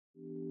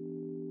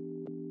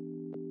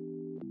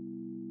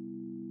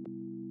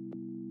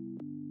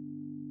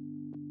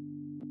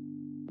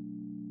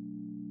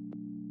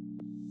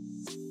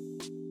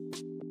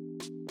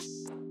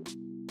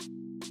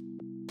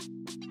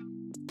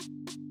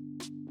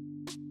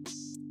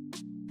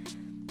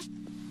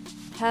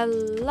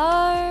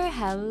Hello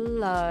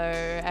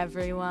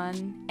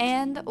everyone,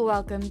 and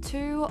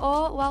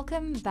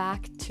welcome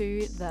back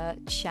to the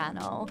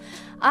channel.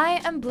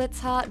 I am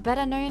Blitzheart,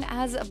 better known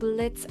as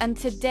Blitz, and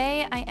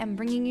today I am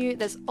bringing you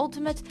this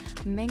ultimate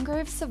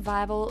mangrove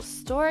survival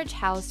storage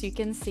house you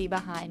can see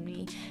behind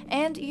me.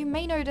 And you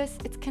may notice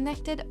it's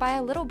connected by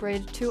a little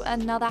bridge to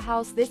another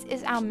house. This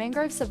is our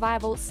mangrove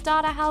survival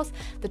starter house.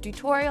 The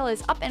tutorial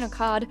is up in a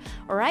card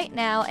right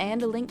now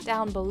and a link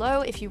down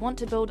below if you want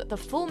to build the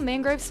full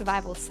mangrove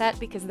survival set,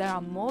 because there are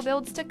more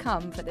builds to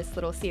come for this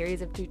little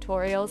series of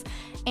tutorials.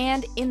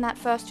 And in that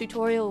first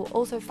tutorial we'll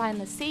also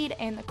find the seed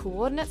and the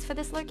coordinates for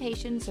this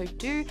location, so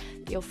do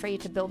feel free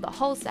to build the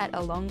whole set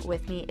along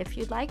with me if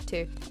you'd like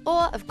to.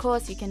 Or of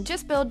course you can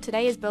just build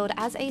today's build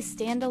as a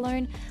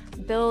standalone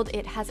build.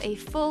 It has a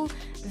full,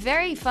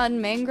 very fun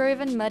mangrove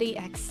and muddy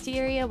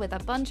exterior with a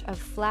bunch of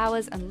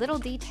flowers and little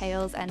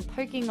details and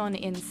poking on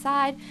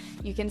inside.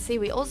 You can see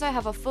we also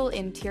have a full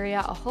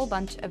interior, a whole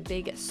bunch of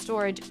big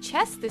storage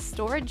chests. This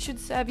storage should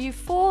serve you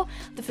for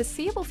the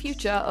foreseeable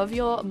future of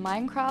your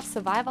Minecraft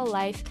survival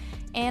life.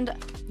 And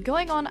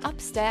going on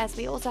upstairs,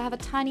 we also have a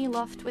tiny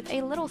loft with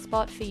a little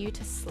spot for you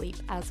to sleep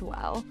as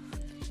well.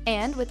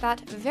 And with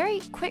that very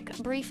quick,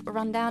 brief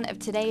rundown of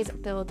today's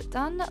build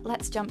done,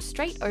 let's jump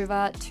straight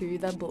over to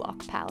the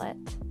block palette.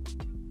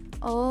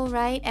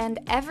 Alright, and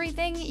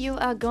everything you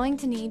are going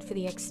to need for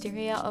the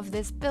exterior of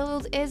this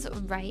build is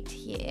right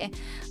here.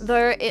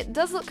 Though it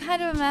does look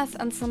kind of a mess,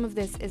 and some of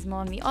this is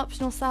more on the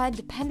optional side,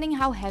 depending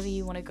how heavy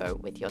you want to go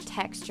with your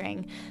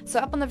texturing. So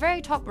up on the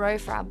very top row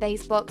for our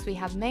base blocks, we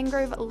have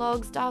mangrove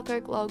logs, dark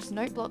oak logs,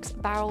 note blocks,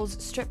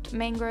 barrels, stripped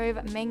mangrove,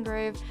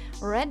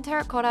 red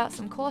terracotta,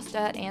 some coarse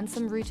dirt, and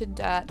some rooted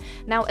dirt.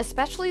 Now,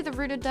 especially the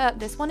rooted dirt,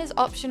 this one is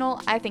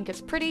optional. I think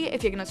it's pretty.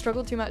 If you're going to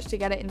struggle too much to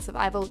get it in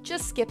survival,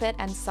 just skip it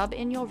and sub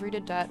in your rooted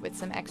dirt with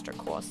some extra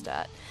coarse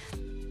dirt.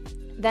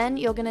 Then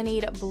you're going to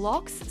need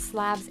blocks,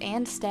 slabs,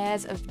 and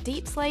stairs of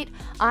deep slate.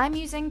 I'm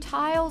using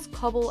tiles,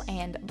 cobble,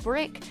 and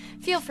brick.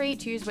 Feel free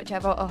to use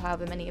whichever or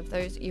however many of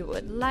those you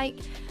would like.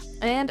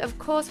 And of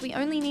course, we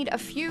only need a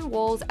few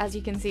walls, as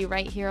you can see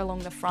right here along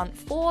the front,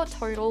 4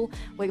 total.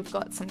 We've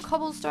got some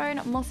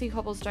cobblestone, mossy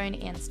cobblestone,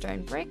 and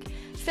stone brick.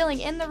 Filling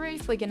in the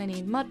roof, we're going to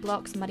need mud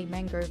blocks, muddy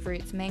mangrove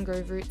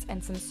roots,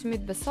 and some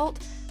smooth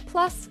basalt.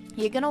 Plus,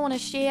 you're going to want to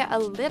shear a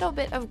little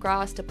bit of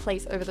grass to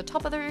place over the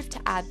top of the roof to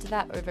add to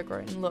that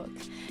overgrown look.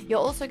 You're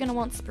also going to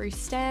want spruce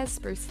stairs,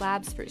 spruce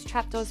slabs, spruce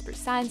trapdoors, spruce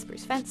signs,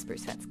 spruce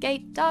fence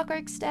gate, dark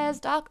oak stairs,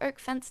 dark oak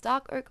fence,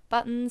 dark oak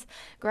buttons,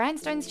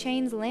 grindstones,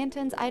 chains,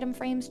 lanterns, item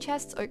frames,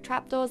 chests, oak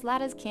trapdoors,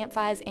 ladders,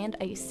 campfires, and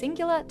a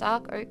singular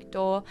dark oak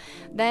door.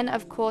 Then,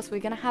 of course,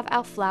 we're going to have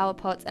our flower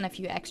pots and a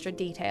few extra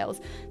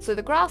details. So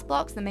the grass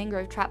blocks, the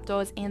mangrove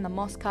trapdoors, and the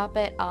moss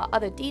carpet are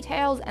other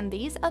details, and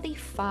these are the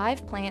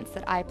 5 plants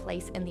that I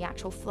place in the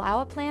actual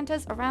flower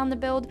planters around the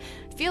build.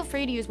 Feel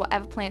free to use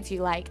whatever plants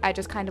you like. I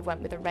just kind of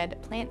went with a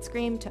red plant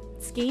scheme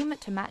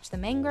to match the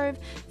mangrove.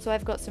 So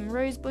I've got some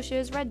rose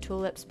bushes, red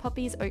tulips,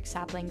 poppies, oak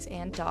saplings,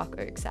 and dark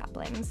oak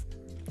saplings.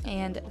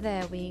 And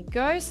there we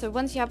go. So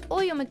once you have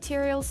all your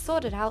materials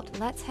sorted out,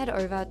 let's head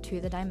over to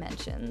the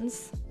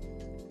dimensions.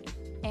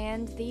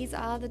 And these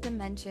are the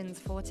dimensions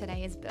for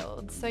today's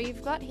build. So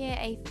you've got here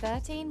a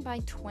 13 by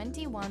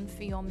 21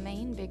 for your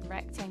main big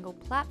rectangle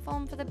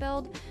platform for the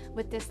build,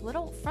 with this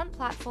little front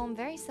platform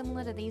very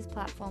similar to these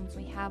platforms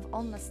we have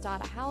on the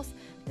starter house,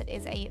 that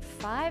is a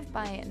 5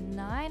 by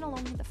 9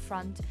 along the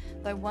front,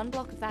 though one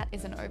block of that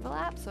is an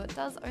overlap, so it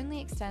does only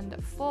extend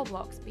 4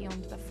 blocks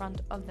beyond the front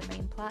of the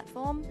main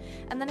platform.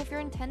 And then if you're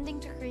intending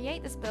to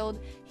create this build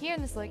here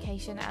in this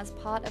location as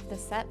part of the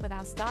set with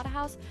our starter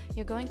house,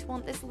 you're going to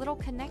want this little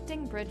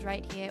connecting bridge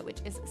right here, which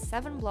is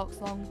 7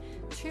 blocks long,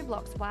 2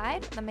 blocks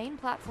wide. The main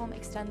platform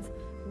extends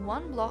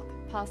 1 block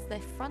past the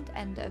front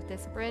end of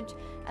this bridge,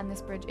 and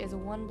this bridge is a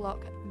 1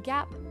 block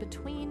gap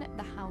between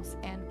the house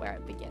and where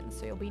it begins,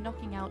 so you'll be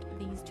knocking out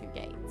these 2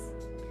 gates.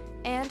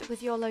 And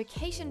with your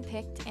location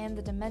picked and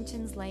the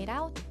dimensions laid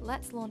out,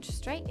 let's launch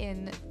straight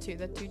in to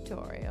the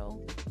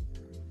tutorial.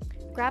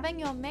 Grabbing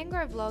your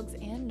mangrove logs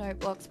and note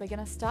blocks, we're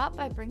going to start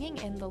by bringing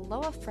in the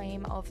lower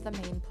frame of the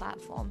main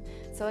platform.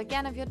 So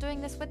again, if you're doing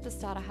this with the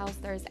starter house,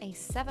 there is a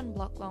 7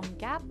 block long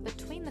gap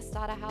between the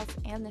starter house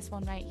and this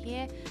one right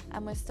here,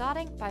 and we're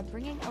starting by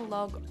bringing a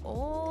log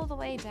all the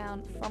way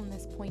down from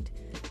this point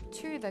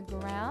to the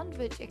ground,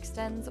 which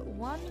extends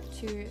 1,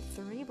 2,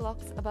 3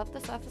 blocks above the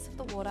surface of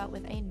the water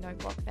with a note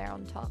block there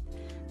on top.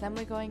 Then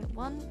we're going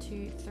 1,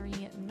 2,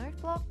 3 note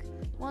block,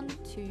 1,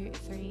 2,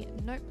 3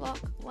 note block,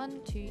 1,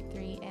 2,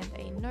 3 and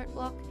a note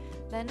block,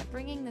 then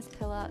bringing this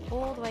pillar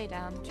all the way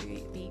down to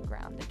the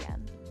ground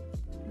again.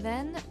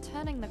 Then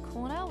turning the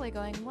corner, we're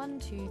going 1,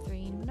 2,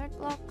 3 note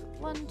block,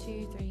 1,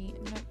 2, 3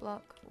 note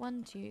block,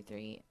 1, 2,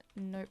 3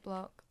 note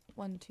block,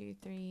 1, 2,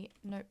 3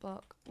 note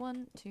block,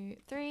 1, 2,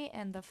 3,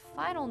 and the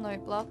final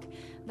note block.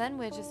 Then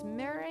we're just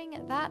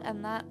mirroring that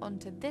and that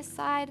onto this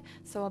side,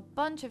 so a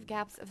bunch of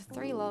gaps of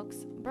 3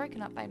 logs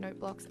broken up by note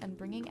blocks and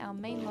bringing our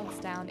main logs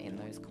down in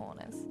those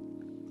corners.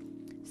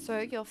 So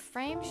your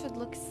frame should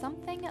look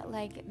something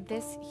like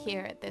this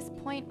here at this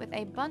point, with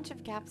a bunch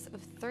of gaps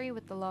of 3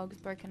 with the logs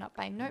broken up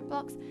by note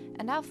blocks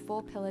and our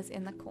 4 pillars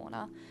in the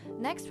corner.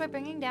 Next we're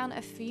bringing down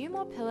a few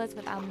more pillars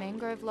with our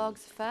mangrove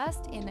logs,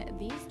 first in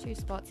these 2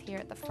 spots here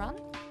at the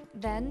front.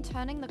 Then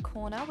turning the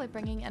corner, we're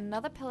bringing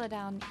another pillar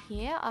down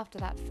here after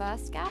that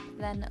first gap,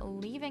 then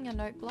leaving a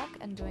note block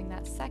and doing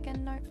that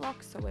second note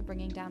block, so we're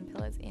bringing down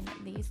pillars in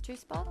these 2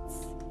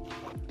 spots.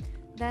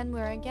 Then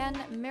we're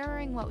again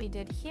mirroring what we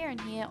did here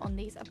and here on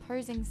these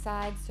opposing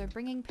sides, so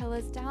bringing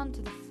pillars down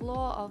to the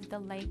floor of the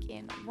lake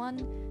in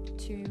 1,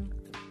 2,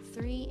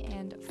 3,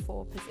 and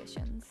 4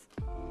 positions.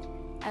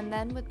 And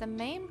then with the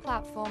main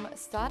platform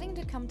starting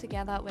to come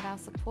together with our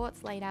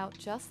supports laid out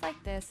just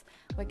like this,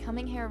 we're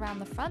coming here around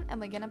the front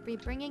and we're going to be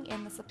bringing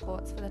in the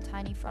supports for the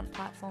tiny front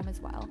platform as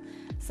well.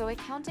 So we're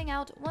counting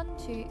out 1,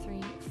 2,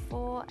 3,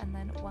 4, and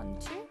then 1,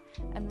 2.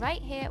 And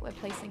right here we're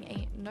placing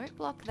a note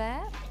block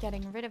there,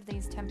 getting rid of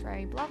these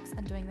temporary blocks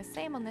and doing the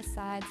same on this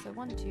side. So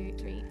 1, 2,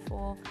 3,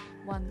 4,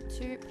 1,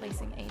 2,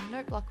 placing a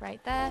note block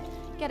right there,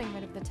 getting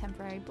rid of the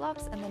temporary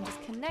blocks, and then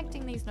just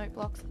connecting these note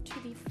blocks to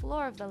the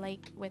floor of the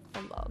lake with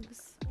the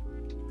logs.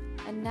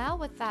 And now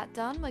with that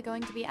done, we're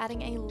going to be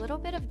adding a little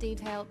bit of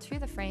detail to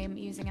the frame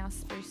using our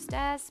spruce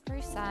stairs,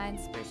 spruce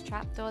signs, spruce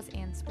trapdoors,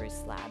 and spruce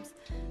slabs.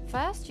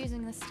 First,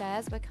 using the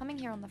stairs, we're coming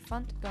here on the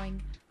front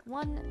going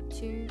 1,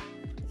 2,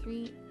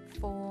 3,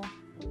 4,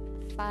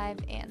 5,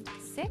 and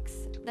 6.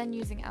 Then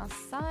using our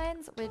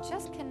signs, we're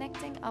just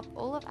connecting up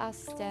all of our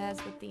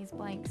stairs with these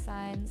blank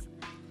signs.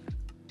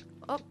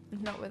 Oh,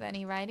 not with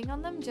any writing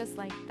on them, just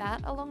like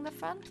that along the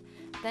front.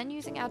 Then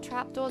using our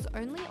trapdoors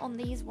only on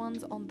these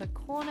ones on the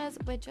corners,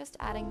 we're just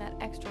adding that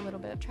extra little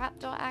bit of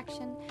trapdoor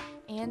action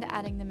and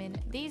adding them in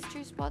these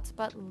 2 spots,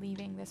 but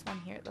leaving this one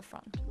here at the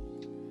front.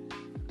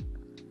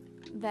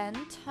 Then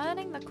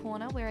turning the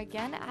corner, we're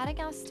again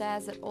adding our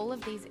stairs at all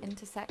of these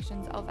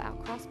intersections of our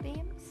cross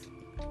beams,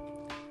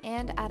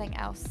 and adding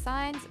our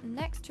signs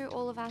next to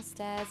all of our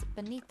stairs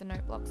beneath the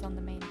note blocks on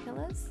the main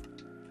pillars.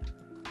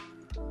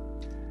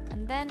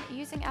 And then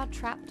using our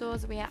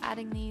trapdoors, we are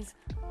adding these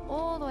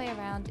all the way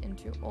around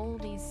into all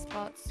these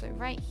spots. So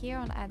right here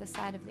on either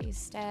side of these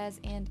stairs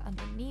and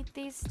underneath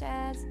these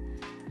stairs,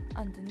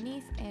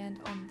 underneath and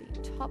on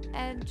the top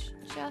edge,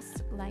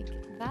 just like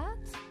that.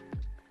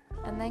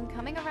 And then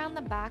coming around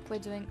the back, we're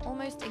doing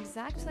almost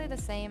exactly the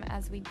same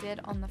as we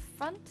did on the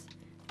front.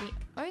 The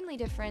only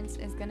difference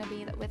is going to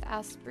be that with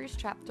our spruce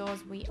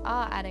trapdoors, we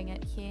are adding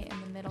it here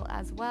in the middle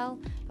as well,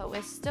 but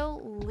we're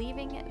still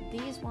leaving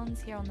these ones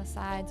here on the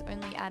sides,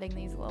 only adding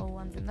these little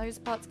ones in those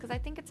spots because I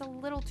think it's a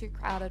little too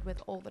crowded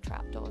with all the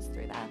trapdoors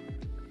through there.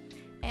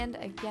 And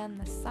again,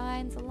 the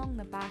signs along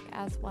the back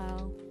as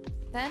well.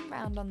 Then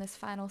round on this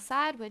final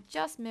side, we're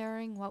just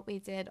mirroring what we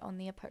did on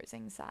the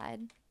opposing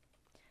side.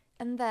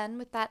 And then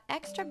with that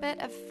extra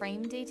bit of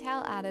frame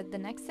detail added, the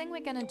next thing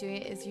we're going to do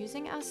is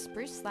using our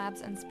spruce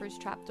slabs and spruce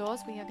trapdoors,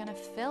 we are going to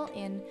fill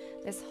in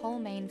this whole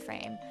main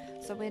frame.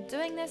 So we're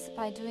doing this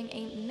by doing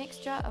a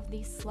mixture of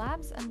these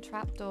slabs and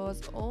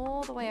trapdoors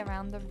all the way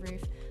around the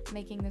roof,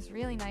 making this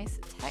really nice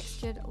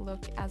textured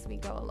look as we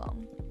go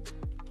along.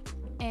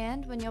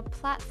 And when your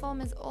platform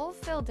is all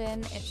filled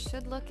in, it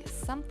should look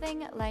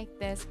something like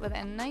this with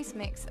a nice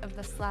mix of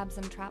the slabs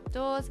and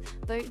trapdoors,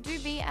 though do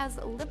be as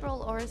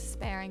liberal or as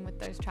sparing with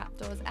those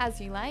trapdoors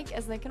as you like,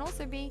 as they can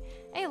also be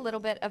a little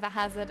bit of a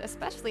hazard,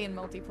 especially in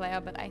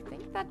multiplayer, but I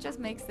think that just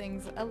makes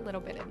things a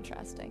little bit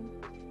interesting.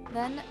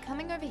 Then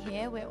coming over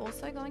here, we're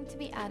also going to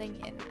be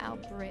adding in our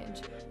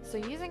bridge. So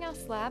using our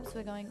slabs,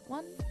 we're going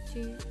 1,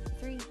 2,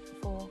 3,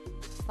 4,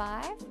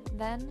 5,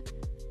 then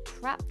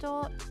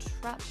trapdoor,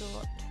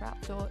 trapdoor,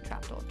 trapdoor,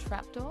 trapdoor,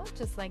 trapdoor,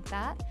 just like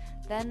that.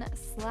 Then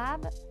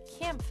slab,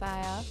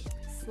 campfire,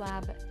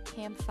 slab,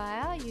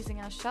 campfire, using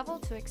our shovel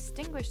to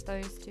extinguish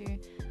those 2,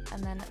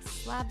 and then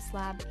slab,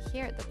 slab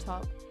here at the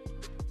top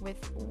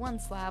with 1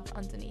 slab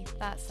underneath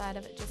that side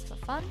of it just for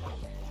fun.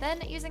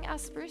 Then using our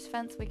spruce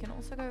fence, we can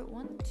also go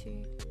 1,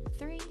 2,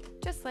 3,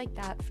 just like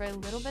that for a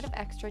little bit of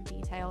extra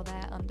detail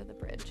there under the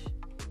bridge.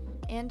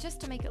 And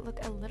just to make it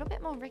look a little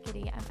bit more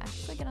rickety, I'm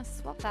actually going to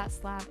swap that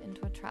slab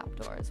into a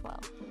trapdoor as well.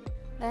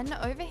 Then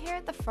over here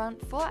at the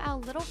front, for our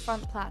little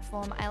front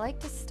platform, I like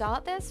to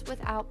start this with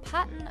our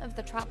pattern of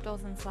the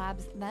trapdoors and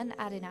slabs, then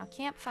add in our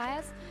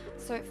campfires.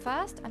 So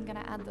first, I'm going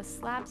to add the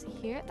slabs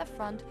here at the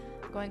front,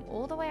 going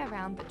all the way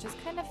around, but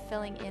just kind of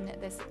filling in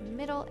this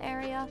middle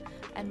area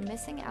and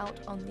missing out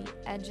on the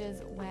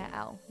edges where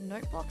our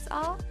note blocks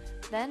are.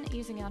 Then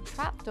using our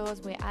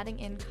trapdoors, we're adding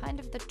in kind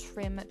of the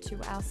trim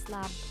to our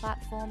slab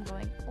platform,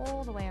 going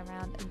all the way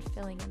around and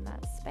filling in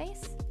that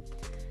space.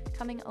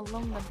 Coming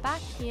along the back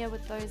here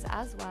with those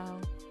as well,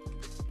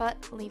 but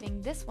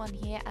leaving this one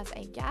here as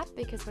a gap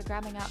because we're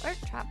grabbing our oak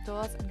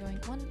trapdoors and going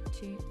 1,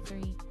 2,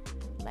 3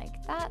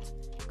 like that,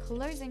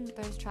 closing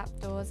those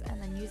trapdoors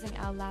and then using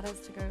our ladders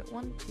to go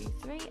 1, 2,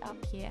 3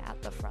 up here at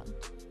the front.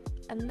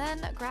 And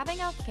then grabbing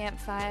our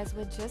campfires,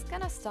 we're just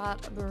going to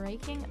start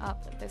breaking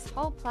up this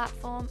whole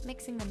platform,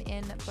 mixing them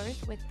in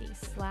both with the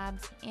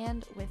slabs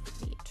and with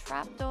the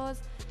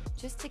trapdoors,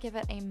 just to give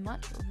it a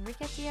much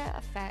ricketier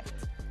effect,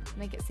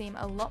 make it seem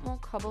a lot more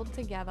cobbled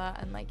together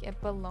and like it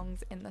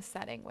belongs in the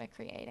setting we're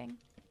creating.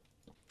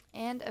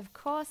 And of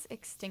course,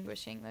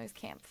 extinguishing those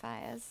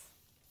campfires.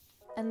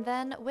 And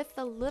then with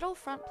the little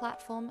front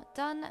platform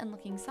done and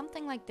looking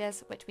something like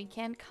this, which we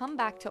can come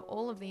back to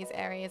all of these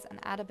areas and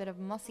add a bit of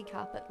mossy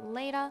carpet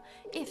later,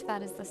 if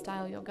that is the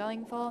style you're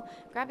going for,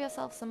 grab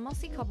yourself some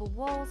mossy cobble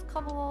walls,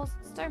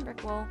 stone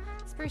brick wall,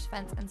 spruce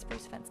fence and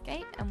spruce fence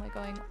gate, and we're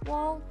going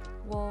wall,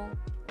 wall,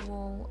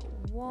 wall,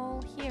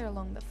 wall here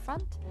along the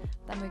front.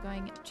 Then we're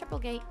going triple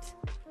gate,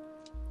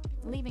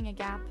 leaving a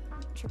gap,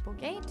 triple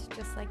gate,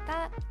 just like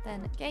that,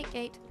 then gate,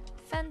 gate,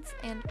 fence,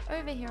 and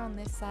over here on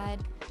this side,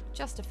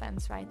 just a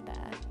fence right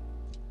there.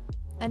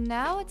 And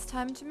now it's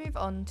time to move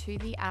on to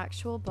the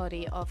actual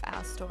body of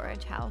our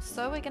storage house.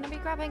 So we're going to be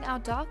grabbing our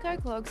dark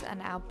oak logs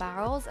and our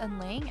barrels and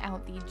laying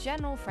out the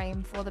general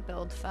frame for the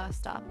build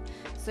first up.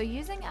 So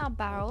using our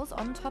barrels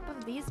on top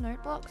of these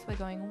note blocks, we're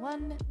going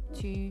 1,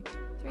 2,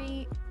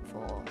 3,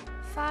 4,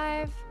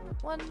 5,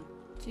 1,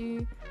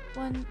 2,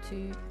 1,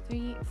 2,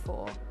 3,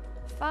 4,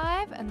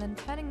 5, and then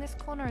turning this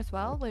corner as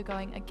well, we're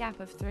going a gap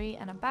of 3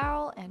 and a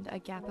barrel, and a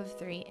gap of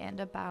 3 and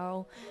a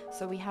barrel.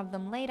 So we have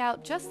them laid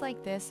out just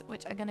like this,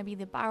 which are going to be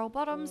the barrel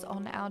bottoms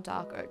on our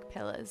dark oak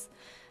pillars.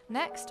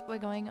 Next, we're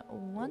going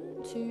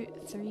 1, 2,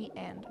 3,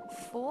 and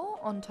 4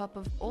 on top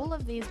of all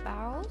of these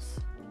barrels.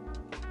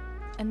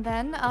 And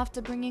then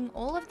after bringing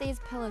all of these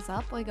pillars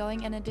up, we're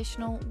going an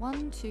additional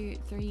 1, 2,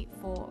 3,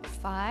 4,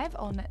 5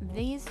 on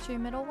these two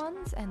middle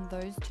ones and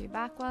those two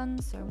back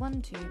ones. So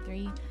 1, 2,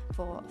 3,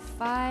 4,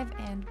 5,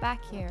 and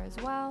back here as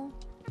well.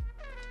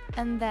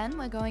 And then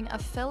we're going a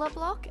filler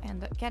block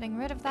and getting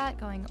rid of that,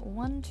 going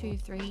 1, 2,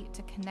 3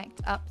 to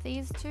connect up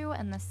these two,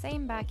 and the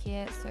same back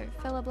here. So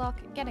filler block,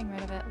 getting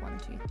rid of it, 1,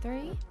 2,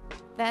 3.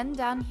 Then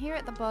down here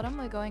at the bottom,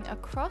 we're going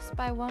across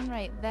by 1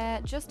 right there,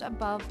 just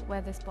above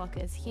where this block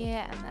is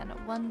here, and then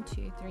 1,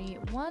 2, 3,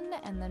 1,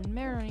 and then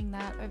mirroring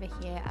that over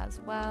here as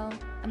well.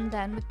 And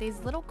then with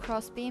these little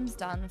cross beams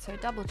done, so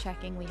double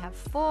checking, we have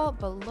 4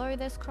 below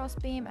this cross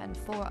beam and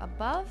 4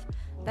 above.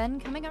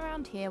 Then coming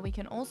around here, we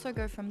can also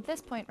go from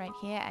this point right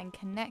here and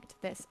connect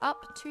this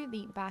up to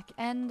the back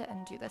end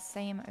and do the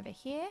same over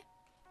here.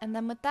 And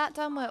then with that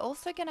done, we're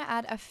also going to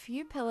add a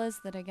few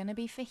pillars that are going to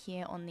be for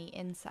here on the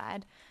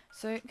inside.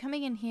 So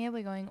coming in here,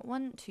 we're going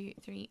 1, 2,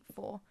 3,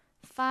 4,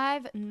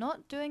 5,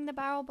 not doing the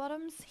barrel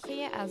bottoms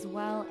here as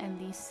well, and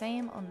the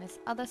same on this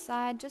other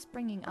side, just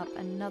bringing up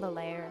another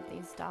layer of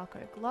these dark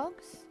oak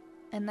logs.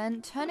 And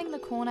then turning the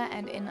corner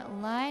and in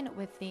line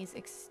with these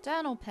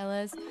external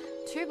pillars,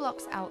 2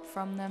 blocks out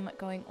from them,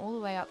 going all the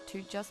way up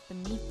to just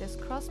beneath this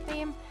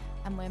crossbeam,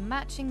 and we're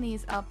matching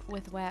these up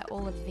with where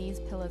all of these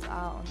pillars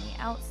are on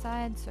the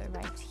outside, so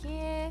right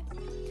here,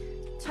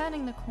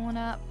 turning the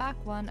corner, back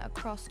 1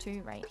 across to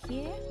right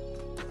here,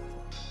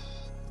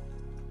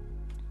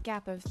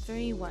 gap of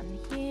 3, 1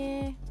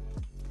 here,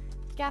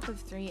 gap of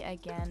 3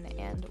 again,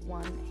 and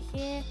 1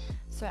 here.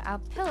 So our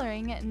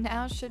pillaring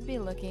now should be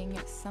looking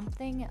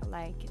something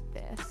like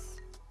this.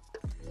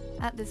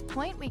 At this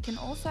point, we can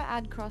also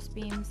add cross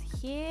beams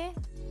here,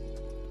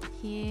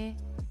 here,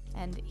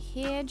 and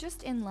here,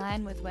 just in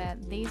line with where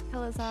these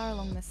pillars are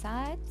along the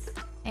sides.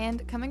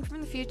 And coming from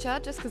the future,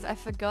 just because I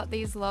forgot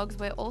these logs,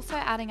 we're also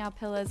adding our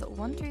pillars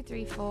 1, 2,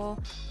 3, 4,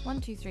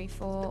 1, 2, 3,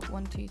 4,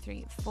 1, 2,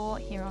 3, 4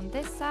 here on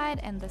this side,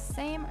 and the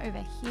same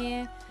over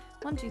here.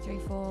 1, 2, 3,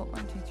 4,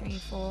 1, 2, 3,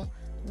 4,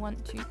 1,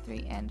 2,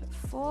 3, and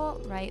 4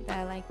 right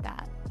there like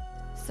that.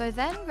 So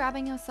then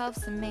grabbing yourself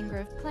some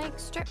mangrove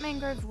planks, strip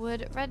mangrove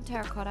wood, red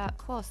terracotta,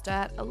 coarse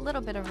dirt, a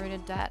little bit of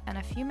rooted dirt, and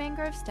a few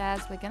mangrove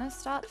stairs, we're going to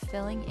start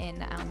filling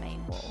in our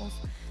main walls.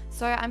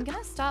 So I'm going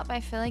to start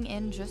by filling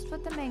in just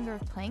with the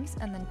mangrove planks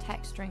and then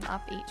texturing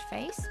up each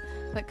face,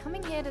 but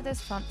coming here to this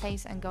front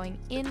face and going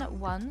in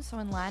 1, so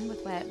in line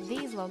with where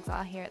these logs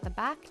are here at the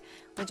back,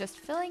 we're just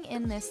filling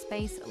in this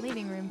space,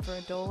 leaving room for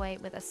a doorway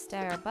with a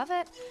stair above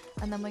it,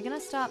 and then we're going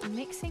to start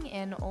mixing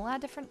in all our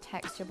different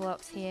texture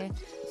blocks here.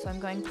 So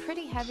I'm going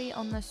pretty heavy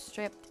on the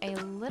stripped, a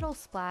little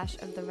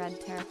splash of the red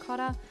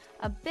terracotta,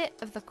 a bit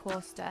of the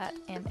coarse dirt,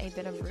 and a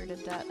bit of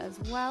rooted dirt as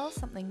well,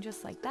 something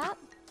just like that.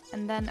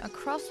 And then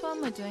across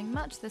one, we're doing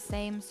much the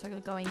same, so we're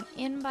going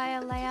in by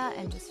a layer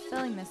and just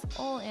filling this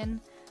all in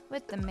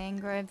with the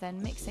mangrove,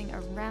 then mixing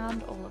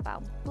around all of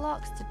our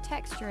blocks to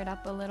texture it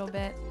up a little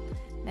bit.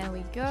 There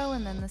we go,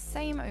 and then the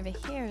same over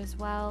here as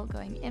well,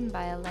 going in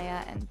by a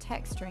layer and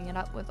texturing it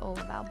up with all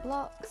of our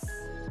blocks.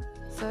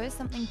 So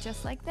something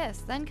just like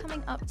this. Then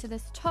coming up to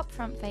this top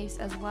front face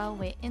as well,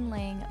 we're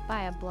inlaying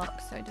by a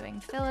block, so doing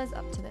fillers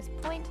up to this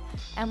point,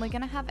 and we're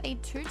going to have a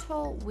 2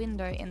 tall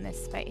window in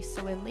this space.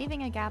 So we're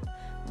leaving a gap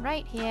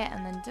right here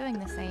and then doing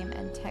the same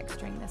and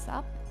texturing this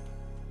up.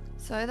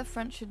 So the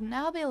front should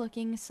now be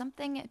looking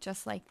something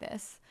just like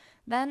this.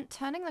 Then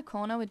turning the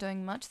corner, we're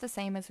doing much the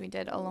same as we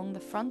did along the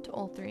front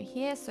all through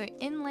here. So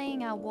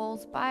inlaying our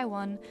walls by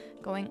 1,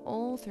 going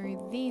all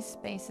through these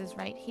spaces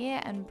right here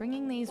and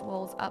bringing these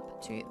walls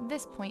up to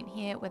this point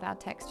here with our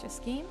texture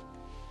scheme.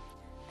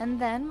 And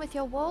then with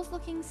your walls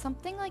looking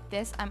something like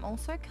this, I'm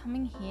also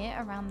coming here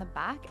around the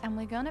back and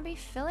we're going to be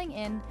filling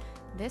in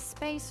this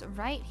space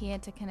right here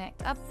to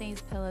connect up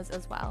these pillars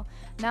as well.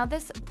 Now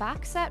this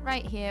back set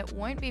right here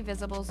won't be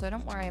visible, so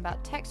don't worry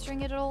about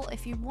texturing it at all.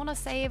 If you want to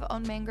save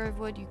on mangrove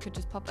wood, you could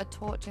just pop a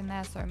torch in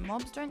there so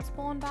mobs don't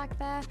spawn back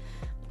there.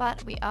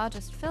 But we are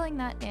just filling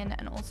that in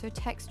and also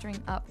texturing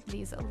up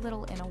these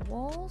little inner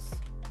walls.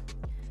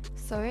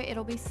 So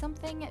it'll be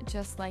something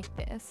just like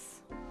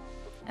this.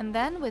 And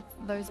then with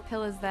those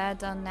pillars there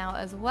done now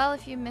as well,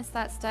 if you missed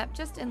that step,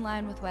 just in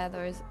line with where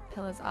those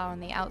pillars are on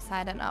the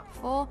outside and up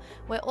for,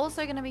 we're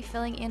also going to be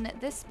filling in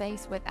this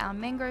space with our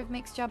mangrove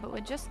mixture, but we're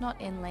just not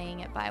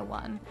inlaying it by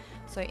one.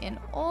 So in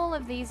all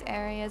of these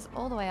areas,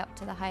 all the way up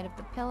to the height of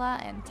the pillar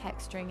and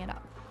texturing it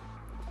up.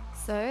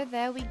 So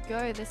there we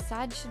go, this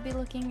side should be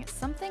looking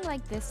something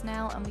like this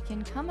now, and we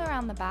can come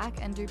around the back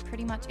and do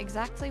pretty much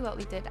exactly what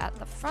we did at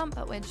the front,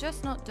 but we're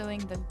just not doing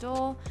the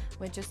door,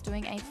 we're just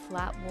doing a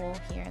flat wall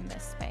here in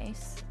this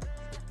space.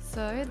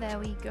 So there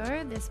we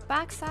go, this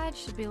back side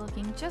should be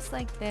looking just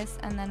like this,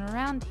 and then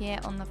around here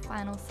on the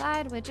final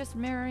side, we're just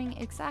mirroring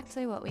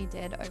exactly what we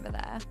did over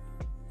there.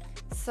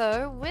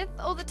 So with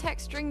all the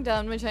texturing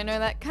done, which I know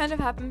that kind of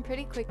happened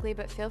pretty quickly,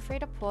 but feel free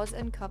to pause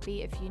and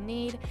copy if you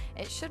need,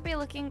 it should be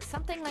looking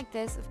something like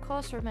this, of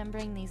course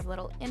remembering these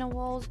little inner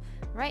walls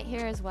right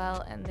here as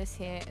well, and this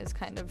here is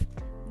kind of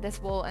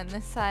this wall and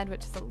this side,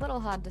 which is a little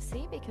hard to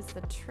see because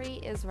the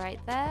tree is right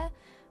there.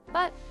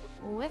 But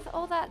with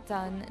all that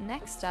done,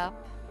 next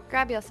up,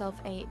 grab yourself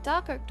a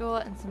dark oak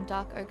door and some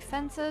dark oak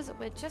fences.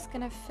 We're just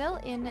going to fill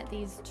in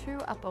these two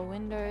upper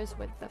windows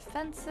with the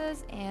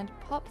fences and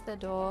pop the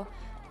door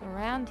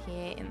around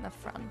here in the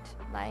front,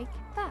 like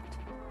that.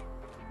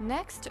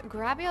 Next,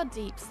 grab your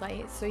deep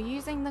slate. So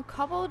using the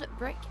cobbled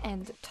brick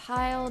and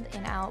tiled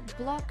in our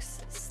blocks,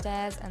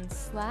 stairs and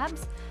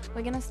slabs,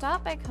 we're going to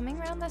start by coming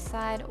around the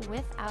side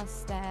with our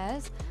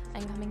stairs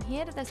and coming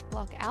here to this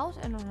block out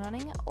and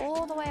running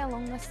all the way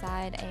along the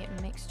side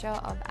a mixture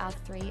of our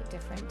 3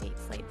 different deep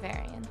slate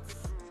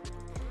variants.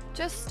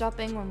 Just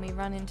stopping when we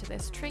run into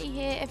this tree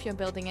here if you're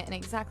building it in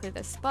exactly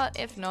this spot,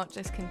 if not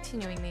just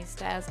continuing these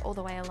stairs all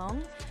the way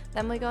along.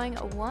 Then we're going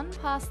one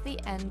past the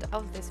end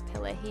of this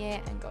pillar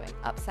here and going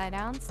upside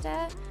down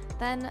stair,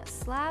 then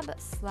slab,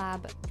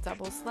 slab,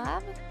 double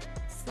slab,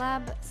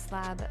 slab,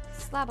 slab,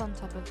 slab on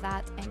top of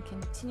that, and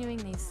continuing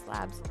these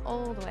slabs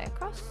all the way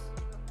across.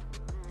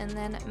 And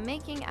then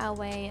making our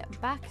way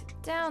back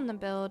down the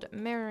build,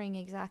 mirroring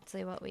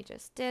exactly what we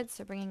just did,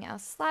 so bringing our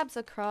slabs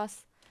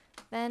across,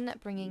 then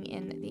bringing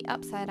in the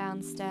upside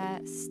down stair,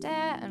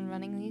 and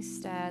running these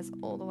stairs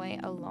all the way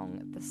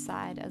along the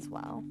side as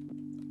well.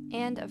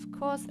 And of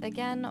course,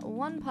 again,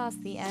 one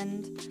past the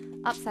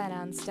end, upside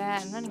down stair,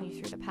 and running you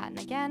through the pattern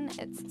again,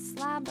 it's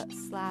slab,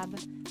 slab,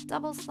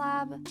 double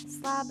slab,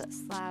 slab,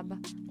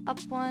 slab, up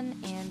one,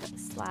 and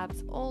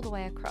slabs all the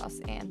way across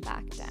and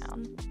back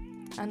down.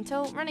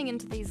 Until running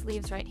into these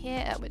leaves right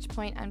here, at which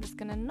point I'm just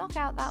going to knock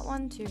out that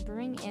one to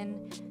bring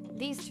in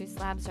these 2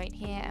 slabs right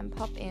here and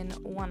pop in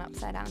one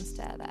upside down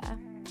stair there.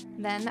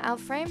 Then our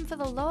frame for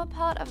the lower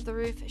part of the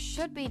roof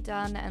should be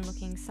done and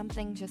looking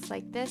something just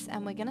like this,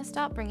 and we're going to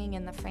start bringing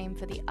in the frame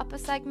for the upper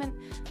segment.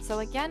 So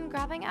again,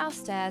 grabbing our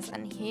stairs,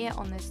 and here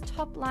on this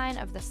top line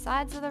of the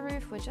sides of the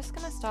roof, we're just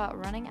going to start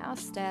running our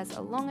stairs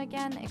along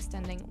again,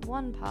 extending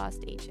one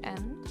past each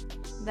end.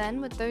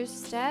 Then with those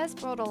stairs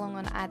brought along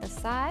on either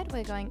side,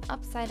 we're going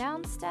upside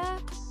down stair,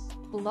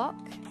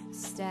 block,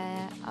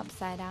 stair,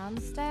 upside down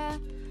stair,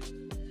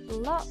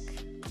 block,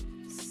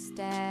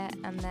 stair,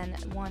 and then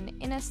one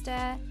inner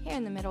stair here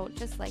in the middle,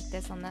 just like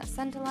this on that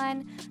center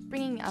line,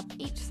 bringing up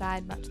each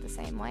side much the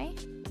same way.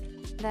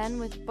 Then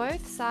with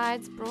both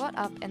sides brought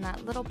up in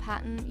that little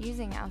pattern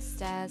using our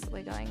stairs,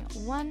 we're going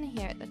 1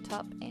 here at the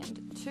top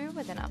and 2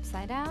 with an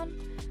upside down,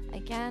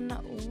 again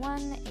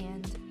 1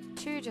 and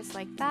 2 just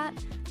like that,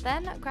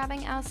 then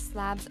grabbing our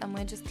slabs and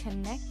we're just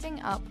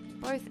connecting up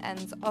both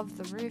ends of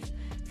the roof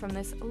from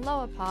this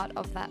lower part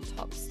of that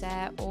top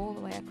stair all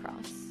the way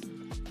across.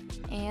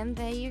 And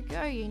there you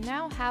go, you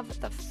now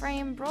have the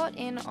frame brought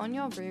in on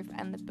your roof,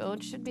 and the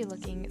build should be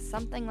looking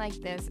something like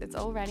this. It's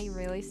already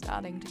really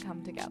starting to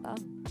come together.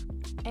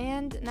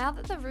 And now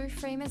that the roof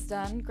frame is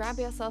done, grab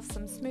yourself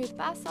some smooth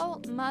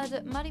basalt,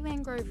 mud, muddy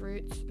mangrove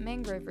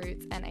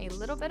roots, and a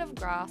little bit of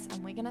grass,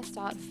 and we're going to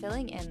start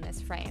filling in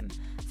this frame.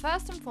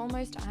 First and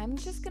foremost, I'm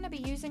just going to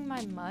be using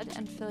my mud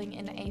and filling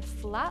in a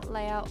flat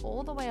layer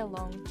all the way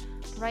along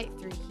right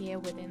through here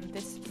within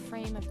this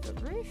frame of the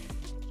roof.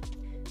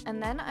 And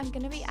then I'm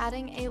going to be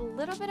adding a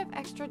little bit of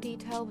extra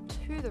detail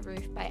to the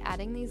roof by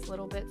adding these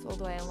little bits all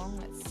the way along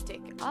that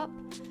stick up.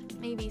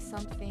 Maybe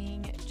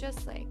something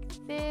just like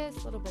this,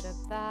 a little bit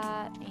of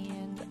that,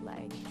 and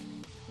like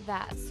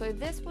that. So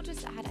this will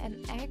just add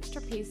an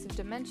extra piece of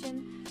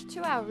dimension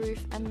to our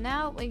roof. And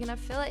now we're going to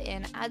fill it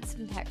in, add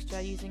some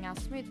texture using our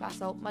smooth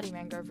basalt, muddy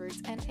mangrove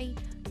roots, and a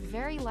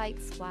very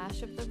light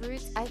splash of the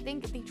roots. I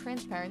think the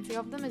transparency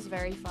of them is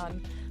very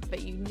fun.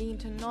 but you need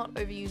to not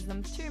overuse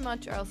them too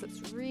much or else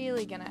it's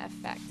really going to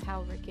affect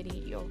how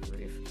rickety your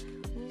roof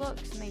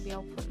looks. Maybe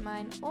I'll put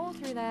mine all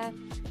through there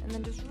and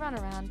then just run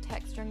around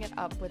texturing it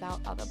up with our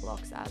other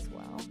blocks as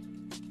well.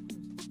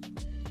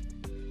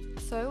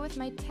 So with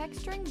my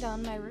texturing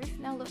done, my roof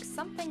now looks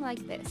something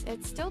like this.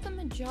 It's still the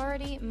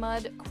majority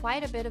mud,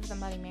 quite a bit of the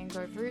muddy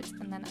mangrove roots,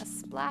 and then a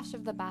splash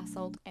of the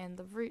basalt and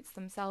the roots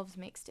themselves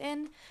mixed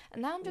in.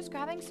 And now I'm just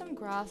grabbing some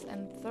grass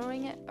and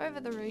throwing it over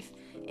the roof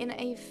in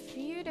a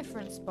few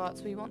different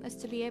spots. We want this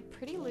to be a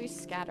pretty loose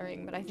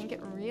scattering, but I think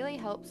it really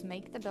helps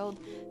make the build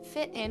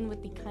fit in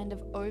with the kind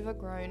of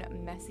overgrown,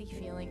 messy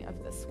feeling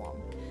of the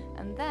swamp.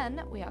 And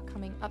then we are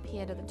coming up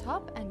here to the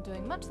top and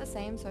doing much the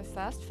same. So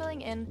first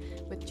filling in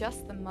with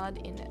just the mud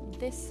in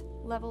this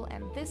level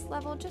and this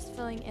level, just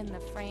filling in the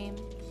frame.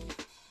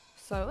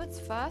 So it's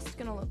first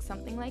gonna look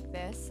something like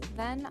this.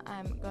 Then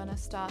I'm gonna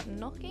start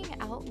knocking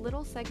out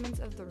little segments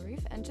of the roof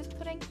and just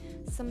putting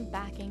some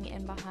backing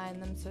in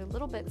behind them, so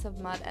little bits of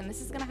mud, and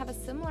this is gonna have a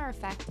similar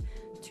effect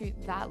to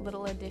that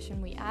little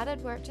addition we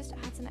added where it just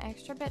adds an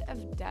extra bit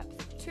of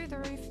depth to the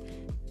roof.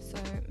 So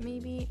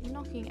maybe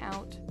knocking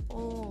out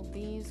all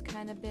these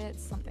kind of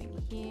bits, something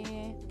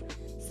here.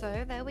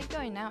 So there we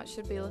go. Now it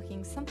should be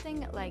looking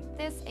something like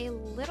this, a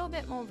little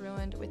bit more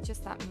ruined with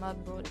just that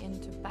mud brought in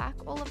to back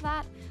all of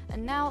that.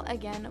 And now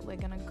again, we're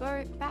gonna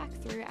go back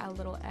through our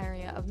little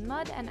area of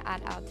mud and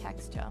add our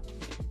texture.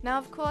 Now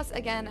of course,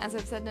 again, as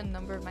I've said in a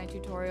number of my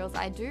tutorials,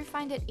 I do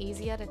find it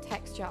easier to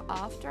texture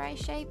after I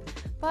shape,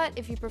 but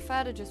if you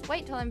prefer to just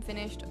wait till I'm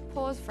finished,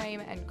 pause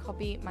frame and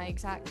copy my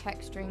exact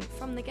texturing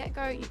from the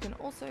get-go, you can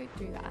also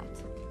do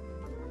that.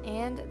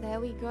 And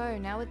there we go.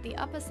 Now with the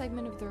upper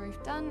segment of the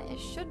roof done, it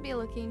should be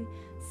looking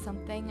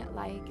something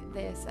like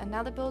this. And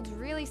now the build's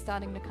really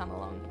starting to come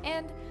along.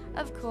 And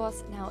of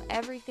course, now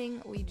everything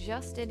we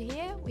just did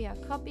here, we are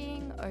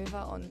copying over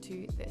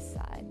onto this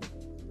side.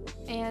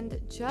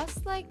 And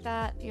just like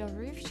that, your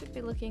roof should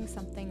be looking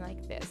something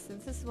like this. So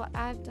this is what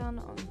I've done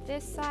on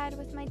this side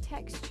with my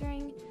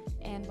texturing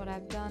and what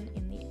I've done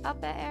in the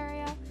upper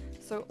area.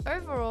 So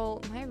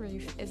overall, my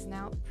roof is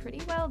now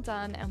pretty well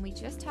done and we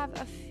just have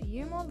a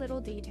few more little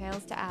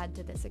details to add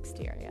to this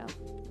exterior.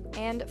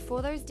 And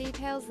for those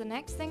details, the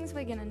next things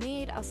we're gonna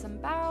need are some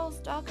barrels,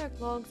 dark oak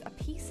logs, a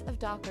piece of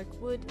dark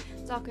oak wood,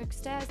 dark oak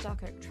stairs,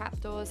 dark oak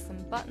trapdoors,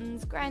 some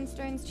buttons,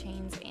 grindstones,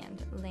 chains,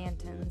 and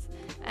lanterns.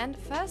 And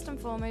first and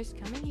foremost,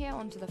 coming here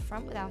onto the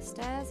front with our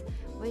stairs,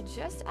 we're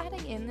just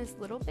adding in this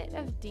little bit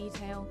of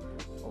detail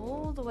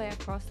all the way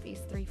across these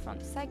three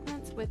front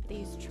segments with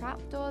these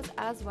trapdoors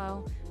as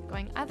well,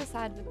 going either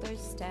side with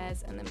those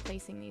stairs and then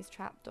placing these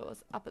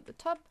trapdoors up at the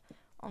top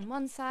on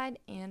one side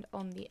and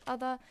on the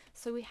other.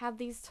 So we have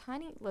these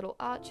tiny little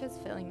arches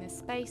filling this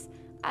space,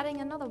 adding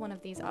another one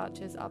of these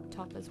arches up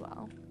top as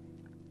well.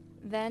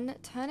 Then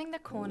turning the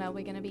corner,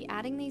 we're going to be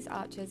adding these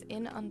arches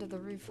in under the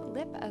roof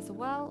lip as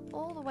well,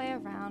 all the way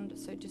around,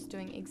 so just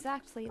doing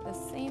exactly the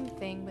same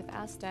thing with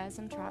our stairs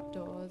and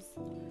trapdoors.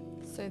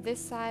 So this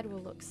side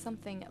will look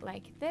something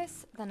like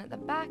this, then at the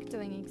back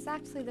doing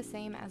exactly the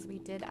same as we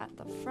did at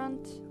the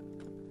front.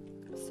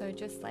 So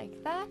just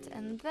like that,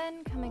 and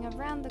then coming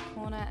around the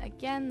corner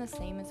again the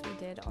same as we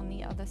did on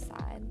the other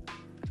side.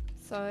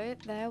 So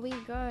there we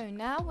go.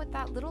 Now with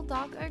that little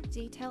dark oak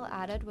detail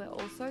added, we're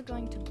also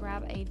going to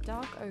grab a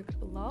dark oak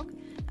log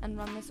and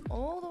run this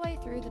all the way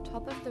through the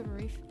top of the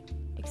roof,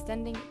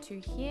 extending to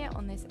here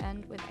on this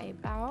end with a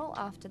barrel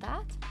after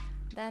that.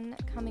 Then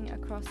coming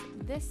across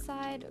this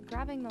side,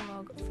 grabbing the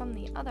log from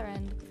the other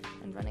end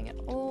and running it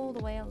all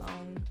the way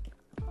along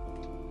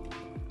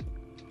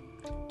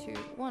to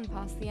one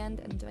past the end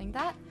and doing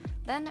that.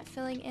 Then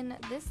filling in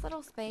this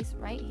little space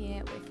right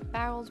here with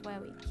barrels where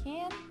we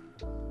can.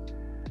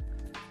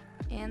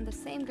 And the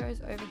same goes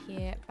over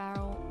here,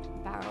 barrel,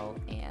 barrel,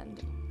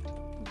 and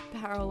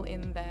barrel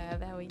in there.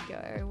 There we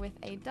go, with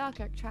a dark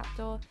oak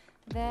trapdoor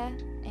there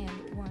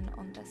and one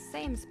on the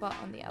same spot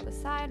on the other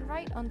side,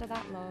 right under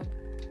that log.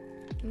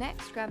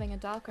 Next, grabbing a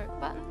dark oak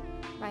button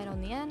right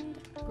on the end,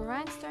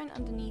 grindstone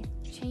underneath,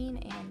 chain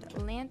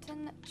and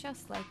lantern,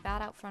 just like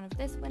that out front of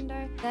this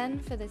window. Then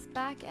for this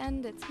back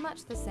end, it's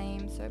much the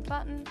same, so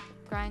button,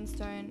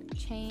 grindstone,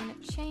 chain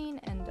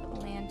and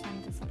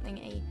lantern for something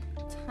a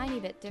tiny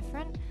bit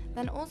different.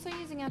 Then also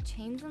using our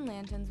chains and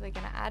lanterns, we're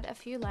going to add a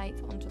few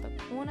lights onto the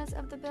corners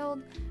of the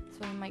build.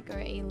 So we might go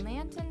a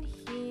lantern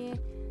here,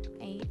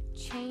 a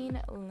chain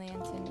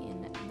lantern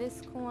in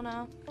this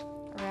corner,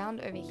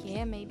 around over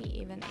here, maybe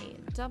even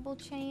a double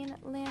chain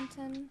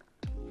lantern.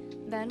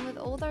 Then with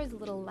all those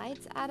little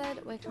lights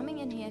added, we're coming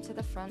in here to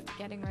the front,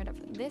 getting rid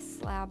of this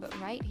slab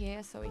right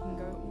here so we can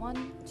go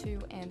 1, 2,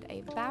 and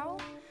a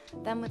barrel.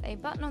 Then with a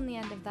button on the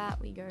end of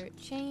that, we go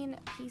chain,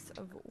 piece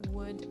of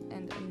wood,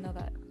 and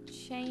another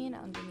chain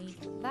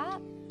underneath that,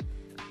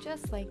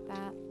 just like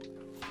that.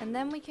 And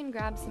then we can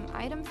grab some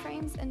item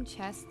frames and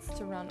chests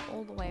to run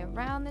all the way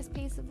around this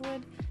piece of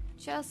wood,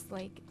 just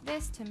like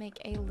this, to make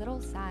a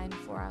little sign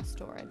for our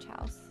storage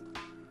house.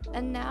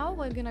 And now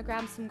we're going to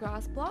grab some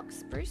grass blocks,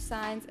 spruce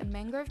signs and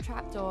mangrove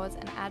trapdoors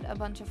and add a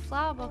bunch of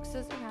flower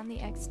boxes around the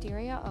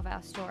exterior of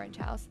our storage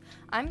house.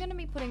 I'm going to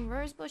be putting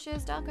rose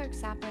bushes, dark oak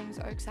saplings,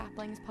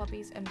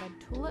 poppies and red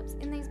tulips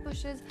in these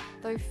bushes,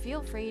 though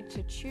feel free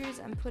to choose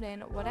and put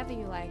in whatever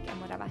you like and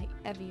whatever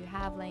you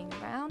have laying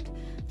around.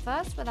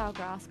 First, with our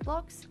grass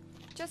blocks,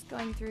 just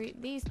going through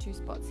these two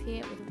spots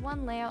here with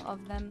one layer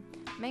of them,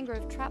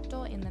 mangrove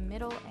trapdoor in the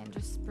middle and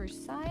just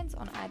spruce signs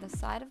on either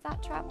side of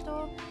that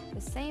trapdoor.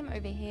 The same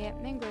over here,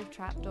 mangrove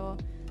trapdoor,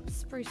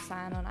 spruce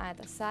sign on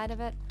either side of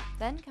it.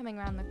 Then coming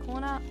around the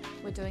corner,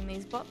 we're doing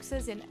these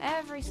boxes in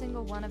every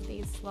single one of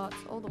these slots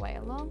all the way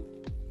along.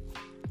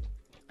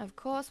 Of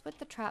course, with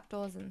the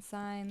trapdoors and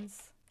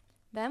signs.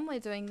 Then we're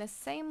doing the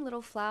same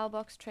little flower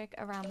box trick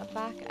around the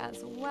back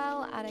as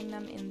well, adding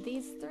them in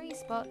these three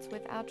spots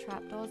with our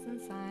trapdoors and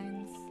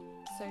signs.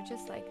 So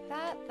just like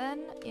that,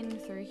 then in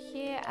through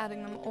here,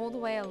 adding them all the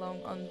way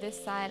along on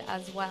this side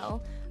as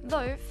well.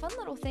 Though, fun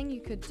little thing you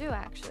could do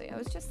actually, I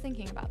was just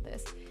thinking about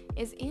this,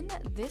 is in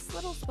this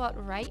little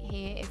spot right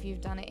here, if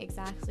you've done it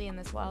exactly in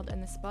this world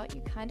and this spot,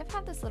 you kind of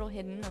have this little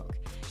hidden nook.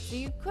 So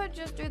you could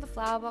just do the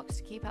flower box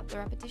to keep up the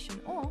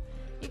repetition, or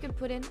you could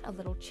put in a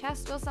little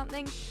chest or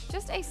something,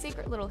 just a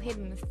secret little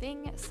hidden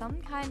thing,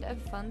 some kind of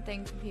fun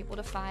thing for people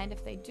to find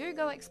if they do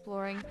go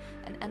exploring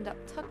and end up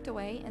tucked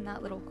away in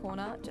that little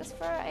corner, just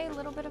for a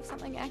little bit of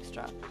something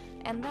extra.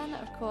 And then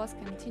of course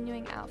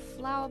continuing our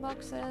flower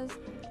boxes,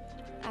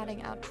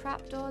 adding our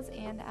trapdoors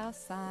and our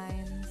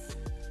signs,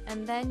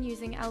 and then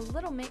using our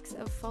little mix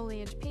of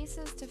foliage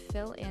pieces to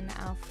fill in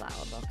our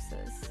flower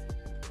boxes.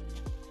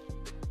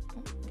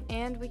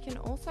 And we can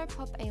also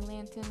pop a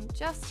lantern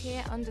just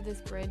here under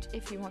this bridge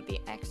if you want the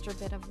extra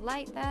bit of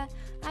light there.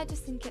 I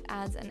just think it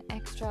adds an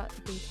extra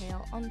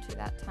detail onto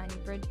that tiny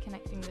bridge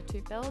connecting the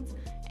two builds.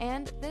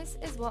 And this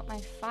is what my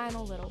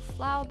final little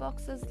flower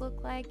boxes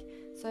look like.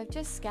 So I've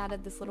just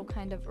scattered this little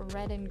kind of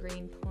red and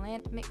green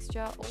plant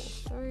mixture all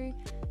through,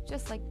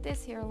 just like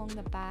this here along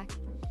the back.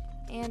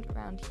 And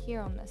around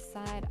here on the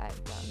side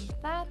I've done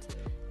that.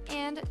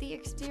 And the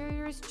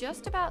exterior is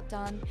just about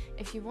done.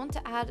 If you want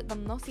to add the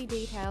mossy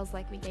details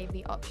like we gave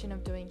the option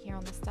of doing here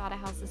on the starter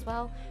house as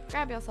well,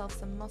 grab yourself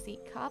some mossy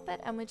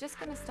carpet, and we're just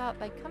going to start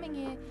by coming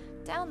here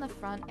down the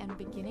front and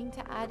beginning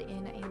to add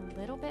in a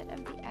little bit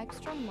of the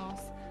extra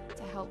moss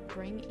to help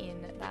bring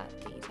in that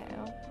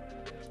detail.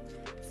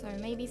 So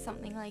maybe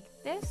something like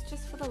this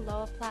just for the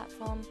lower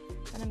platform.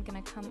 Then I'm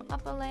going to come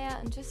up a layer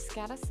and just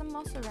scatter some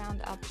moss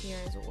around up here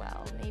as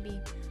well. Maybe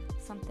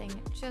something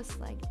just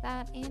like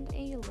that, and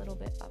a little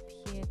bit up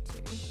here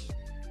too.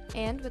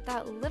 And with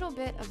that little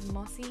bit of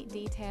mossy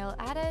detail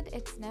added,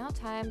 it's now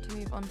time to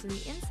move on to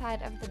the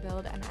inside of the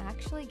build and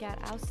actually get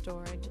our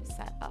storage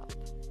set up.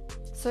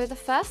 So the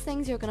first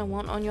things you're going to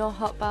want on your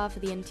hotbar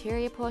for the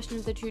interior portion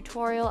of the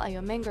tutorial are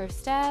your mangrove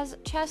stairs,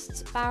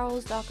 chests,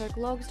 barrels, dark oak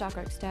logs, dark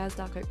oak stairs,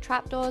 dark oak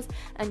trapdoors,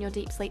 and your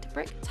deep slate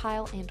brick,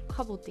 tile, and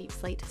cobbled deep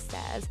slate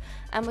stairs.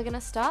 And we're going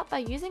to start by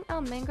using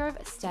our mangrove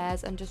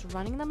stairs and just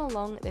running them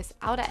along this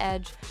outer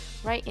edge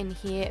right in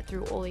here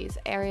through all these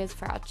areas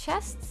for our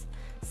chests.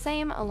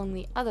 Same along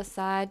the other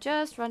side,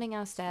 just running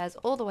our stairs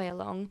all the way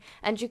along,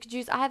 and you could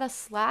use either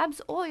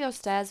slabs or your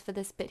stairs for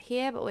this bit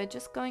here, but we're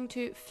just going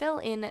to fill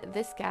in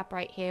this gap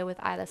right here with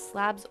either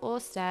slabs or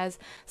stairs,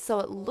 so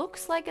it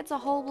looks like it's a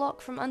whole block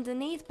from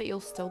underneath, but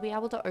you'll still be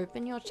able to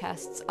open your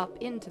chests up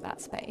into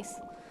that space.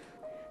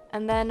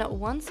 And then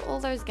once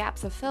all those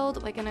gaps are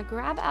filled, we're going to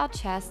grab our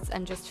chests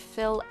and just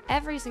fill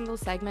every single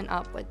segment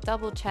up with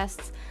double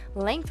chests.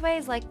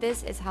 Lengthways like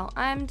this is how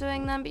I'm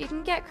doing them, but you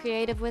can get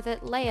creative with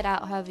it, lay it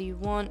out however you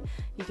want.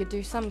 You could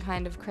do some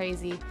kind of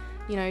crazy,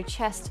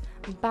 chest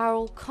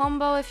barrel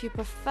combo if you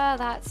prefer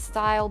that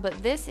style,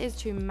 but this is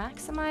to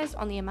maximize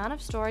on the amount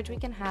of storage we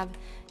can have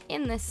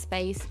in this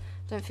space.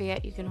 Don't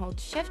forget you can hold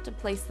shift to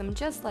place them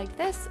just like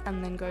this,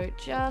 and then go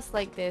just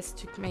like this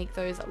to make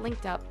those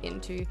linked up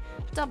into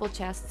double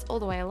chests all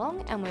the way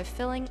along, and we're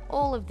filling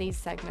all of these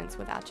segments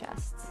with our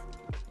chests.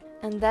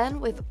 And then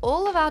with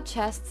all of our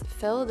chests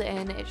filled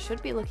in, it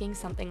should be looking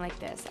something like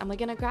this. And we're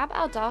going to grab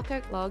our dark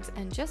oak logs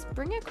and just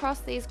bring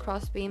across these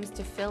cross beams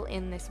to fill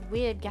in this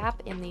weird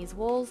gap in these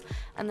walls.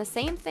 And the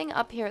same thing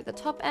up here at the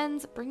top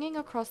ends, bringing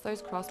across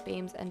those cross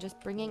beams and just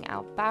bringing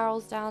our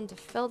barrels down to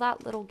fill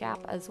that little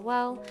gap as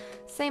well.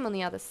 Same on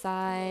the other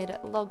side,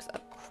 logs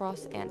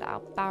across and our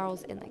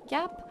barrels in the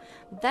gap.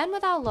 Then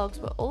with our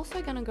logs, we're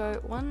also going to go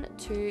 1,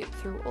 2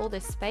 through all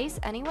this space,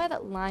 anywhere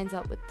that lines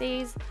up with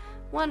these.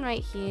 1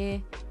 right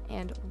here,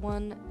 and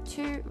 1,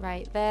 2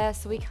 right there.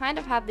 So we kind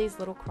of have these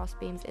little cross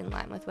beams in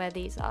line with where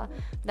these are.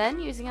 Then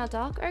using our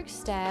dark oak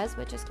stairs,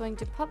 we're just going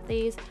to pop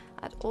these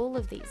at all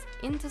of these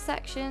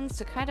intersections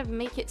to kind of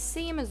make it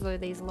seem as though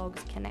these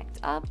logs connect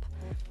up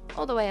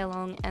all the way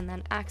along, and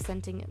then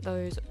accenting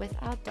those with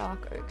our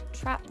dark oak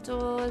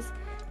trapdoors,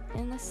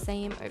 and the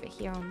same over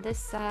here on this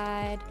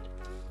side.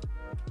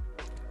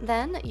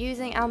 Then,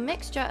 using our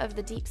mixture of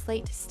the deep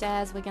slate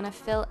stairs, we're going to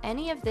fill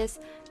any of this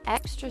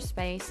extra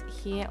space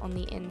here on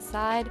the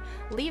inside,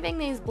 leaving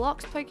these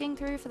blocks poking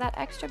through for that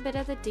extra bit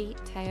of the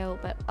detail,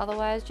 but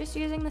otherwise just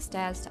using the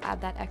stairs to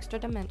add that extra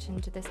dimension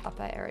to this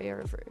upper area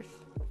of roof.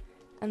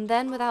 And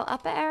then with our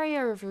upper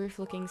area of roof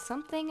looking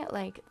something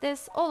like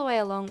this all the way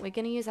along, we're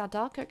going to use our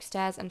dark oak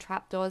stairs and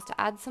trapdoors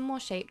to add some more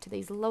shape to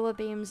these lower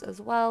beams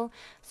as well.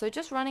 So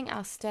just running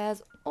our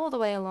stairs all the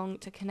way along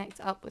to connect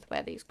up with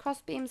where these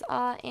cross beams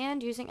are,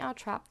 and using our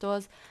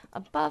trapdoors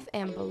above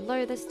and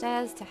below the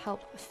stairs to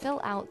help fill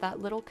out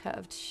that little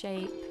curved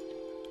shape.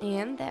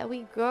 And there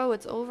we go,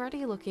 it's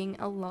already looking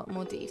a lot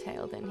more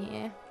detailed in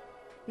here.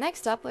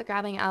 Next up, we're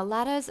grabbing our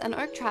ladders, an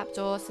oak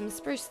trapdoor, some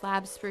spruce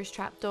slabs, spruce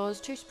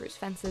trapdoors, 2 spruce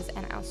fences,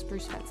 and our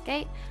spruce fence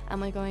gate.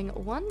 And we're going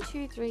 1,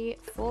 2, 3,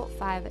 4,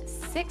 5,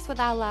 6 with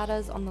our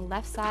ladders on the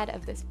left side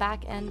of this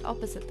back end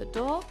opposite the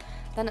door.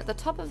 Then at the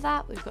top of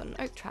that, we've got an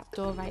oak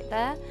trapdoor right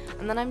there.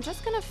 And then I'm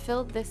just going to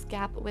fill this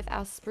gap with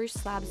our spruce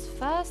slabs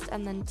first,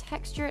 and then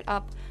texture it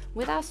up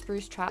with our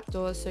spruce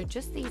trapdoors. So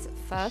just these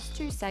first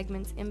 2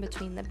 segments in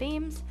between the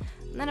beams.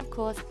 And then of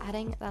course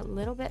adding that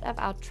little bit of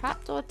our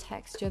trapdoor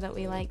texture that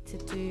we like to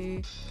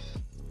do.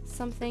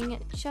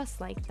 Something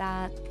just like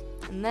that.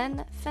 And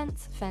then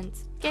fence,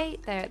 fence,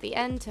 gate there at the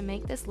end to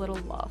make this little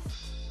loft.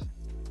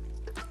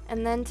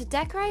 And then to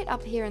decorate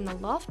up here in the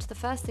loft, the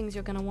first things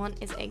you're going to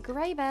want is a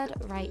grey bed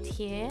right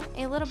here,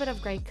 a little bit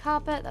of grey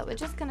carpet that we're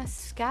just going to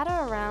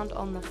scatter around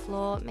on the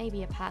floor,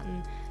 maybe a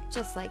pattern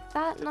just like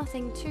that,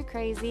 nothing too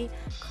crazy.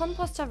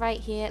 Composter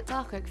right here,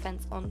 dark oak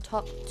fence on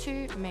top,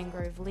 2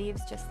 mangrove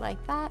leaves just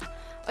like that.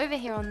 Over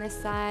here on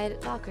this side,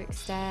 dark oak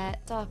stair,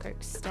 dark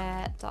oak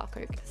stair, dark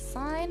oak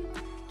sign,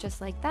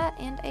 just like that,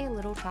 and a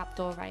little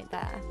trapdoor right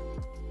there.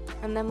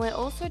 And then we're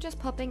also just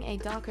popping a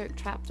dark oak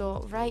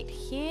trapdoor right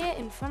here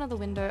in front of the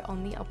window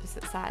on the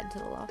opposite side to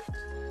the loft.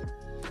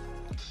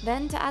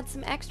 Then to add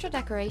some extra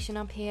decoration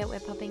up here, we're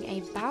popping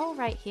a barrel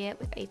right here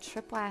with a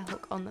tripwire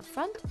hook on the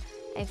front,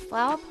 a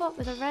flower pot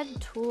with a red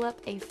tulip,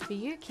 a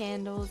few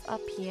candles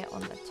up here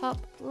on the top,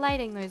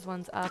 lighting those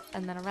ones up,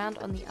 and then around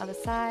on the other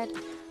side,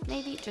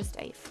 maybe just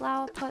a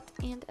flower pot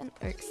and an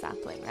oak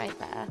sapling right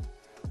there.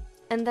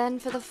 And then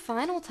for the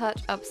final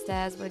touch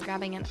upstairs, we're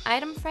grabbing an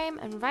item frame,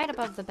 and right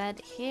above the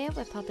bed here,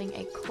 we're popping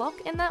a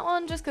clock in that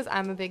one, just because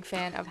I'm a big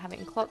fan of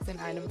having clocks in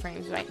item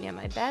frames right near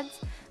my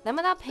beds. Then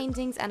with our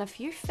paintings and a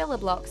few filler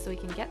blocks so we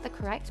can get the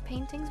correct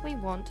paintings we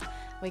want,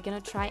 we're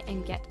going to try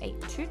and get a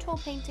 2 tall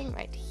painting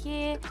right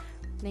here,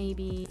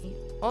 maybe,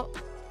 oh,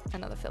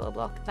 another filler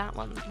block, that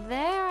one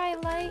there I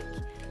like.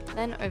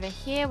 Then over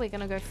here we're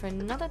going to go for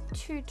another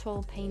 2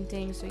 tall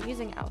painting, so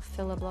using our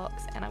filler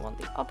blocks, and I want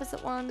the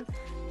opposite one,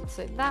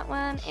 so that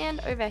one, and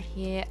over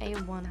here a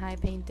 1 high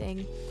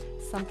painting,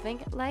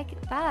 something like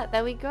that.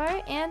 There we go,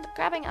 and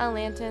grabbing our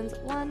lanterns,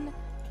 1,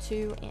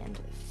 2, and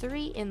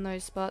 3 in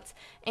those spots,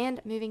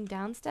 and moving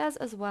downstairs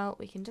as well,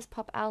 we can just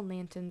pop our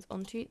lanterns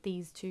onto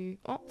these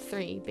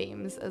 3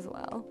 beams as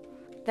well.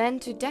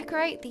 Then to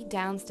decorate the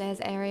downstairs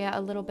area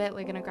a little bit,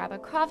 we're going to grab a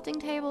crafting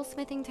table,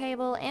 smithing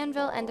table,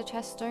 anvil, ender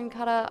chest, stone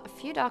cutter, a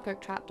few dark oak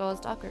trapdoors,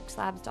 dark oak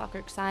slabs, dark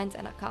oak signs,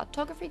 and a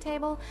cartography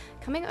table.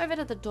 Coming over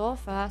to the door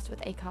first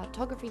with a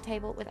cartography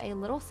table with a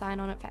little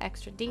sign on it for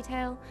extra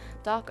detail,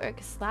 dark oak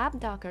slab,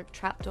 dark oak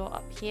trapdoor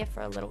up here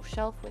for a little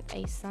shelf with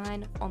a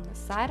sign on the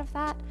side of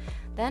that.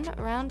 Then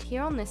around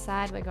here on this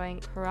side, we're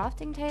going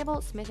crafting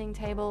table, smithing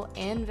table,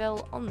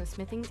 anvil on the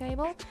smithing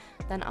table.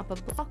 Then up a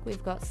block,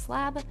 we've got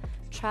slab,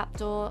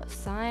 trapdoor,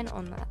 sign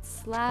on that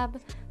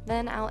slab.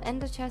 Then our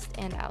ender chest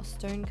and our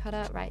stone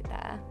cutter right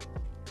there.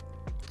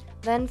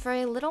 Then for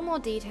a little more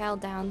detail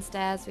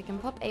downstairs, we can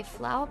pop a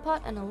flower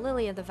pot and a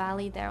lily of the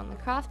valley there on the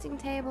crafting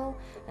table,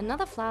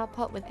 another flower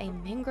pot with a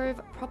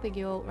mangrove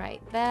propagule right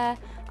there,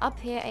 up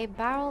here a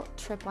barrel,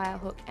 tripwire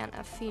hook, and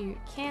a few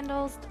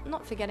candles,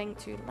 not forgetting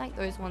to light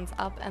those ones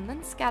up, and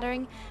then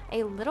scattering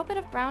a little bit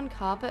of brown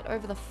carpet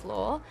over the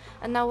floor.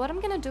 And now what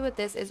I'm going to do with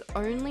this is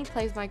only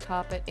place my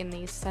carpet in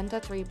these center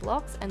 3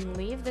 blocks and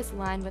leave this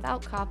line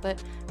without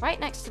carpet right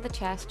next to the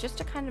chest, just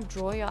to kind of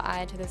draw your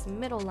eye to this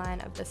middle line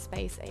of the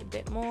space a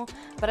bit more.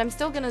 But I'm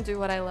still gonna do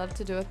what I love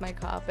to do with my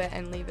carpet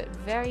and leave it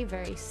very,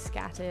 very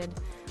scattered.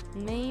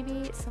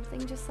 Maybe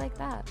something just like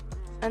that.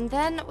 And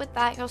then with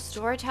that, your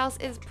storage house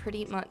is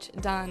pretty much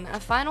done. A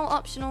final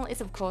optional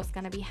is of course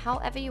going to be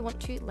however you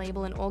want to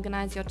label and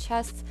organize your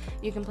chests.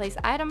 You can place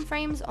item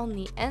frames on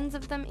the ends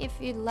of them if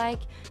you'd like.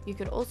 You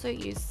could also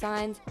use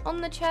signs on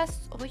the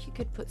chests, or you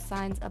could put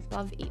signs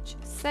above each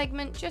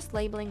segment, just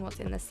labeling what's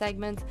in the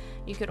segments.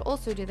 You could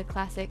also do the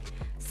classic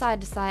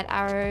side to side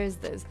arrows.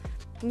 There's,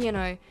 you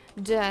know,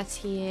 dirt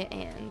here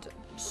and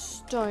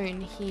stone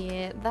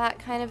here, that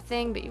kind of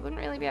thing, but you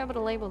wouldn't really be able to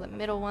label the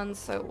middle ones,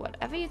 so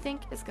whatever you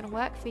think is going to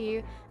work for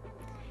you.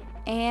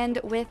 And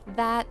with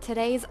that,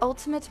 today's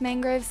Ultimate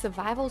Mangrove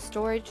Survival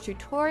Storage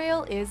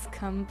tutorial is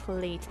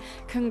complete.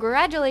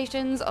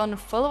 Congratulations on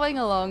following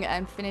along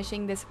and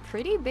finishing this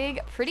pretty big,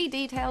 pretty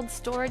detailed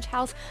storage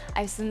house.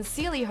 I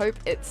sincerely hope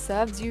it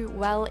serves you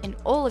well in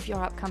all of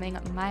your upcoming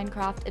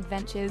Minecraft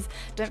adventures.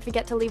 Don't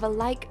forget to leave a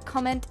like,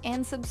 comment,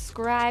 and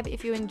subscribe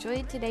if you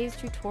enjoyed today's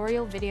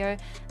tutorial video,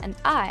 and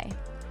I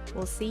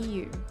will see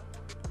you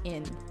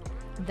in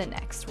the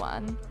next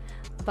one.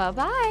 Bye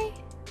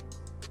bye!